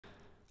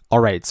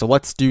Alright, so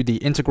let's do the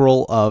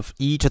integral of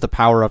e to the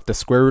power of the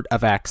square root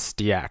of x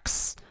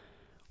dx.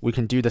 We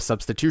can do the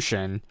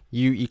substitution,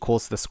 u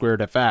equals the square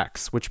root of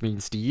x, which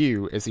means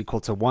du is equal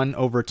to 1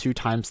 over 2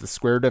 times the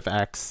square root of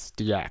x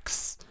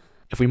dx.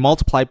 If we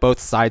multiply both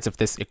sides of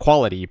this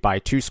equality by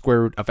 2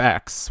 square root of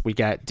x, we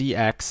get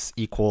dx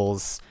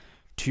equals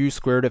 2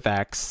 square root of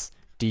x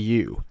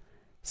du.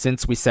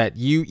 Since we set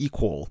u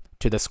equal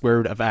to the square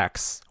root of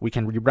x, we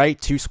can rewrite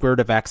 2 square root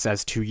of x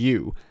as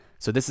 2u.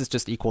 So this is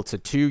just equal to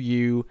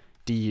 2u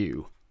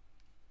du.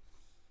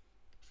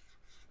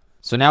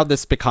 So now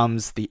this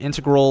becomes the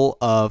integral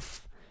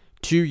of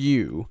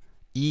 2u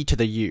e to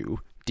the u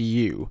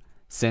du,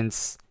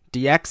 since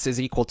dx is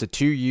equal to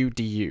 2u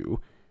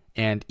du,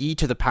 and e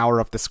to the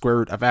power of the square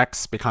root of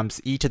x becomes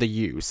e to the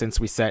u, since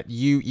we set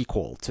u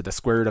equal to the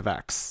square root of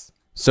x.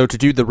 So to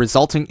do the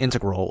resulting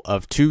integral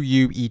of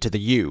 2u e to the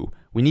u,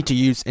 we need to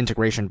use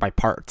integration by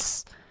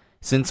parts.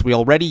 Since we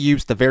already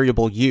used the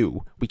variable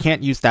u, we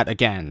can't use that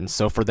again,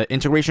 so for the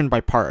integration by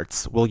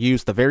parts, we'll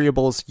use the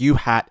variables u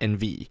hat and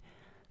v.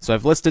 So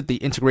I've listed the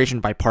integration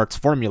by parts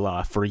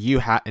formula for u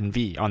hat and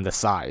v on the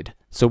side.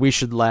 So we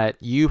should let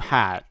u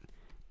hat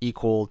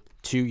equal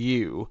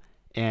 2u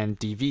and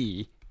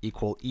dv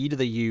equal e to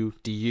the u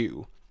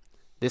du.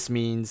 This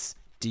means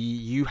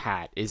du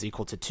hat is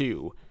equal to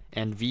 2,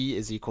 and v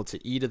is equal to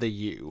e to the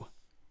u.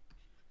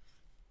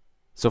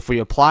 So if we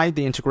apply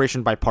the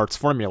integration by parts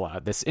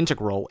formula, this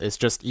integral is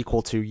just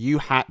equal to u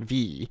hat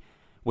v,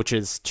 which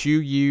is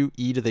 2u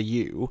e to the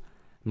u,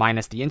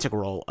 minus the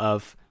integral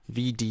of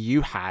v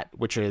du hat,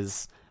 which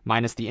is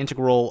minus the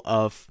integral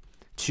of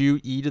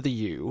 2e to the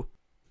u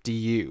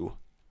du.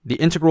 The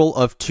integral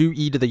of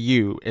 2e to the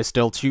u is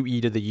still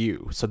 2e to the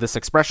u, so this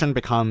expression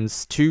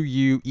becomes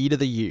 2u e to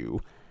the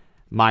u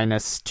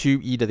minus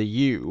 2e to the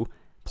u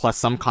plus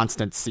some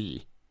constant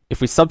c.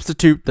 If we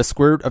substitute the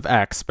square root of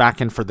x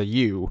back in for the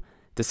u,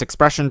 this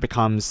expression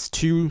becomes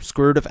 2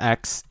 square root of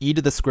x e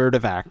to the square root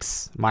of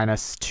x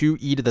minus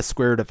 2e to the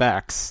square root of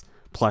x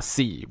plus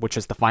c, which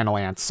is the final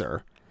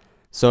answer.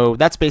 So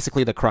that's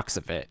basically the crux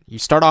of it. You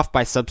start off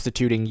by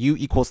substituting u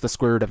equals the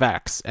square root of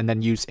x, and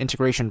then use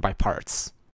integration by parts.